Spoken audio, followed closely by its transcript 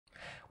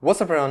What's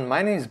up everyone,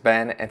 my name is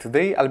Ben and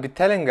today I'll be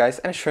telling you guys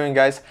and showing you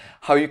guys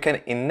how you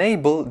can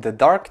enable the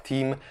dark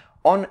theme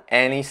on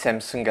any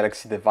Samsung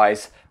Galaxy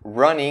device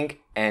running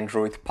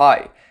Android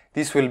Pie.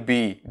 This will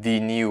be the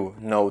new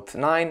Note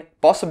 9,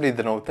 possibly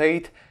the Note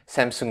 8,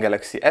 Samsung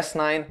Galaxy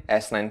S9,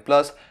 S9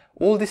 Plus,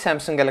 all the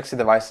Samsung Galaxy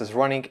devices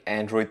running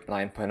Android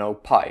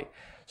 9.0 Pie.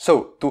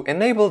 So to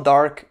enable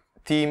dark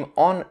theme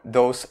on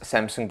those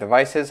Samsung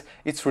devices,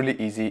 it's really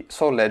easy,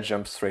 so let's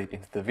jump straight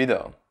into the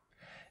video.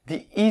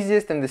 The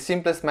easiest and the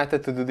simplest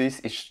method to do this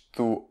is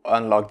to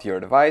unlock your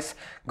device,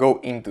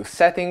 go into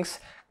settings,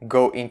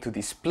 go into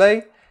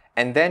display,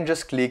 and then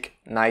just click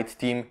night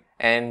theme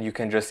and you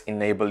can just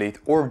enable it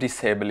or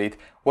disable it,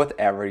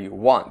 whatever you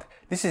want.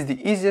 This is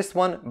the easiest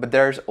one, but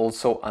there's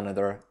also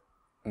another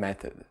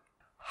method.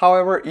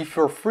 However, if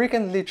you're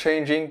frequently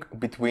changing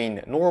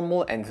between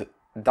normal and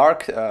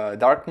dark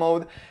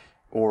mode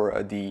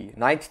or the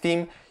night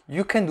theme,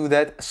 you can do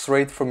that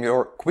straight from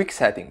your quick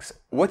settings.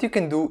 What you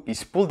can do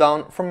is pull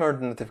down from your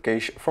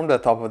notification from the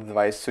top of the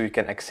device so you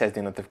can access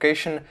the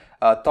notification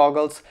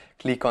toggles,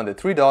 click on the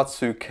three dots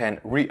so you can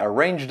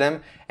rearrange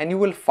them, and you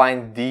will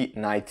find the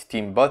night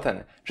theme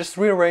button. Just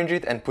rearrange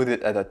it and put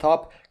it at the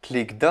top,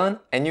 click done,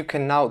 and you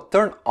can now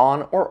turn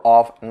on or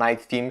off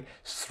night theme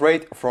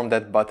straight from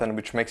that button,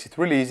 which makes it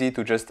really easy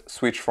to just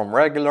switch from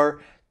regular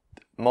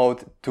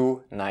mode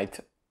to night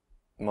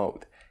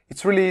mode.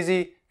 It's really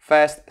easy,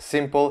 fast,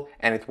 simple,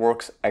 and it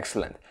works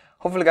excellent.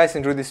 Hopefully guys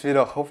enjoyed this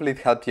video, hopefully it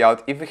helped you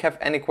out. If you have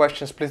any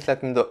questions, please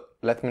let me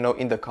know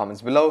in the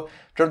comments below.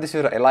 Drop this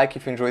video a like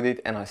if you enjoyed it,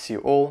 and I'll see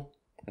you all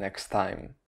next time.